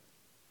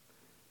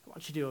 I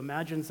want you to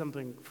imagine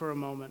something for a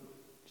moment.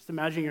 Just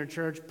imagine your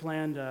church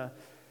planned a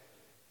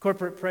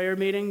corporate prayer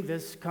meeting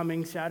this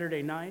coming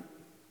Saturday night.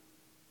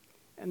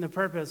 And the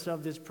purpose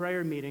of this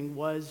prayer meeting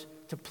was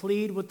to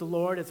plead with the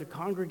Lord as a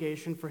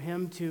congregation for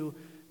him to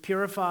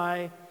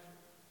purify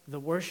the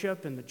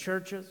worship in the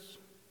churches,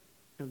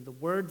 and the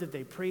word that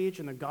they preach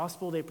and the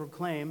gospel they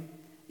proclaim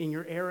in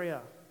your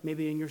area,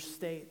 maybe in your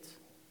state.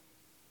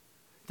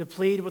 To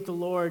plead with the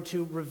Lord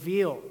to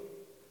reveal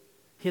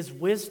his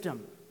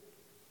wisdom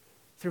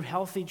through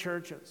healthy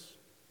churches,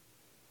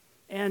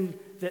 and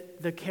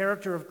that the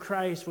character of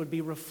Christ would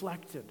be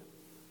reflected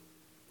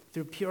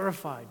through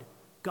purified,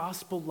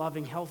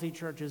 gospel-loving, healthy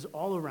churches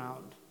all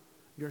around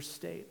your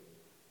state.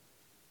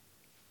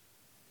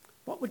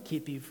 What would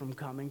keep you from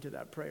coming to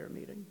that prayer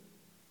meeting?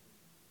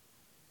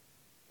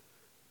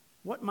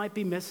 What might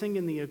be missing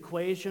in the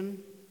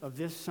equation of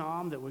this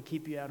psalm that would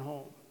keep you at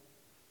home?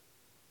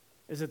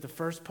 Is it the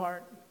first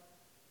part?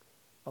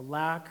 A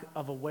lack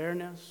of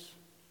awareness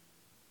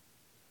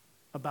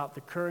about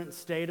the current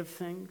state of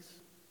things?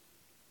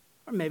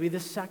 Or maybe the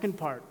second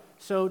part,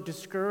 so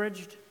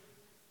discouraged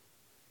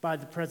by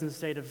the present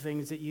state of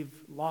things that you've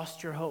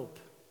lost your hope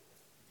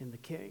in the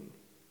King.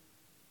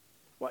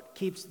 What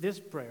keeps this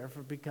prayer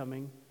from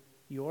becoming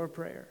your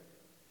prayer?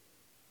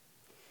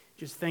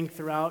 Just think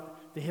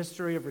throughout the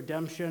history of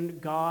redemption,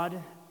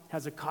 God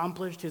has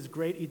accomplished his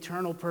great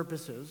eternal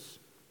purposes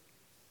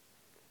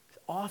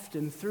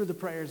often through the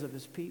prayers of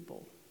his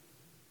people.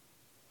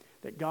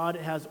 That God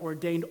has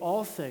ordained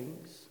all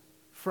things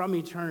from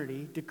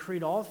eternity,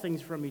 decreed all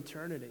things from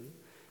eternity,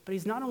 but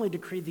he's not only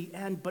decreed the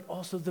end, but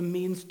also the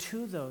means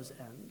to those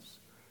ends.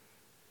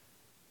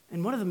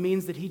 And one of the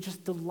means that he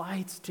just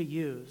delights to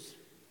use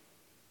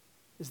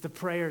is the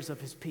prayers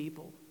of his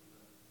people.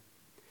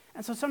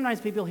 And so sometimes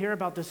people hear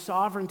about the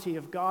sovereignty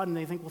of God and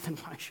they think, well, then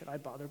why should I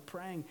bother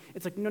praying?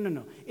 It's like,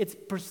 no. It's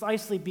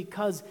precisely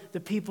because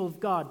the people of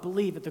God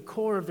believe at the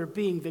core of their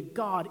being that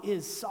God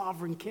is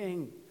sovereign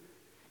king.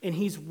 And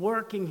he's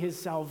working his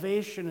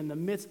salvation in the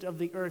midst of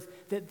the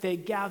earth, that they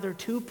gather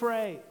to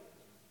pray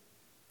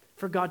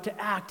for God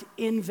to act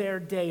in their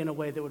day in a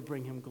way that would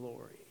bring him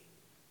glory.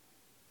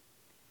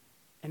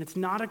 And it's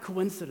not a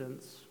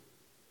coincidence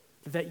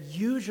that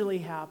usually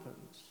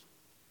happens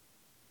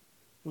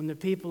when the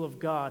people of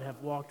God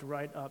have walked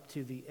right up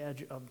to the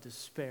edge of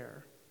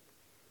despair,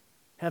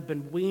 have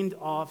been weaned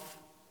off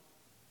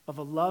of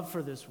a love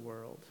for this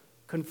world,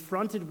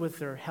 confronted with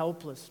their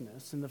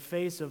helplessness in the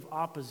face of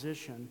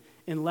opposition,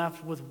 and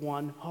left with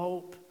one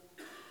hope: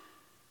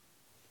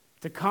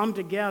 to come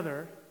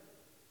together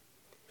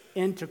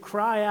and to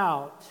cry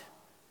out,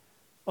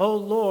 "O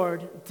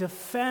Lord,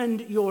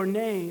 defend your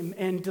name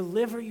and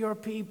deliver your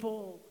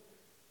people,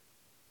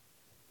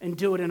 and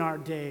do it in our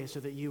day so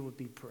that you would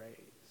be praised."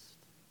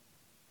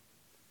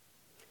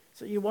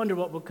 So you wonder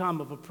what will come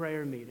of a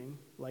prayer meeting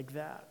like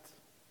that.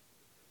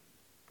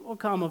 What will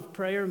come of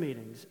prayer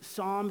meetings,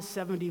 Psalm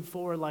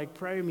 74 like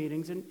prayer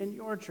meetings in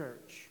your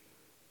church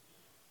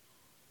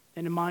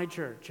and in my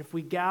church, if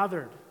we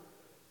gathered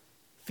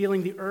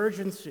feeling the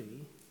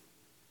urgency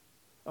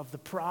of the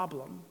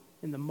problem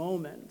in the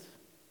moment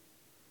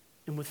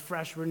and with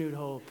fresh renewed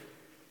hope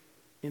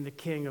in the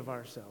King of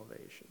our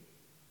salvation.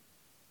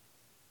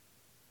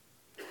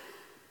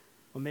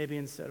 Well, maybe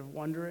instead of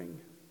wondering,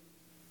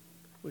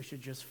 we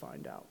should just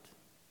find out.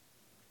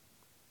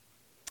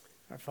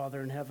 Our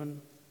Father in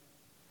heaven,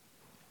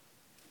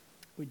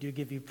 we do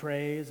give you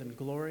praise and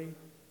glory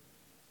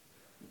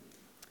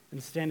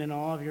and stand in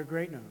awe of your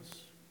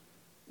greatness.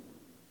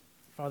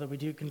 Father, we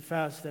do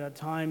confess that at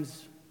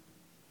times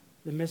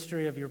the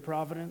mystery of your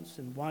providence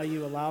and why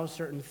you allow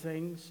certain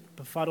things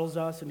befuddles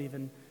us and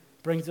even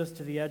brings us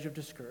to the edge of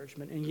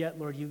discouragement. And yet,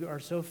 Lord, you are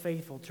so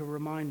faithful to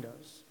remind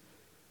us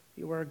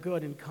you are a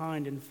good and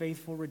kind and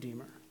faithful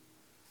Redeemer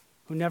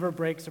who never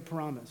breaks a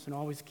promise and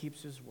always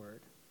keeps his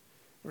word.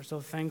 We're so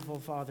thankful,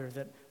 Father,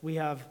 that we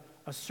have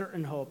a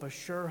certain hope, a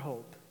sure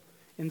hope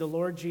in the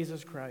Lord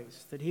Jesus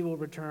Christ, that he will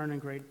return in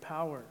great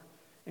power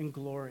and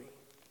glory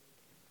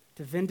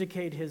to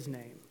vindicate his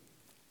name,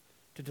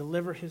 to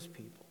deliver his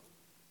people.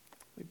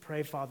 We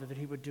pray, Father, that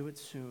he would do it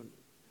soon.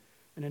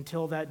 And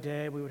until that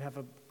day, we would have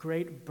a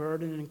great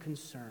burden and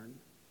concern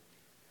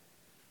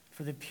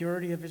for the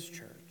purity of his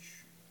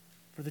church,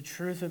 for the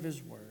truth of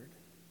his word.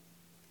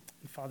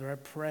 And Father, I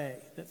pray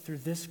that through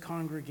this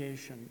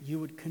congregation, you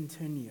would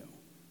continue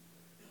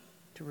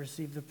to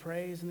receive the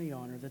praise and the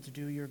honor that's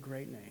due your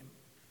great name.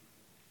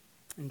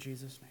 In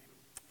Jesus'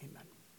 name, amen.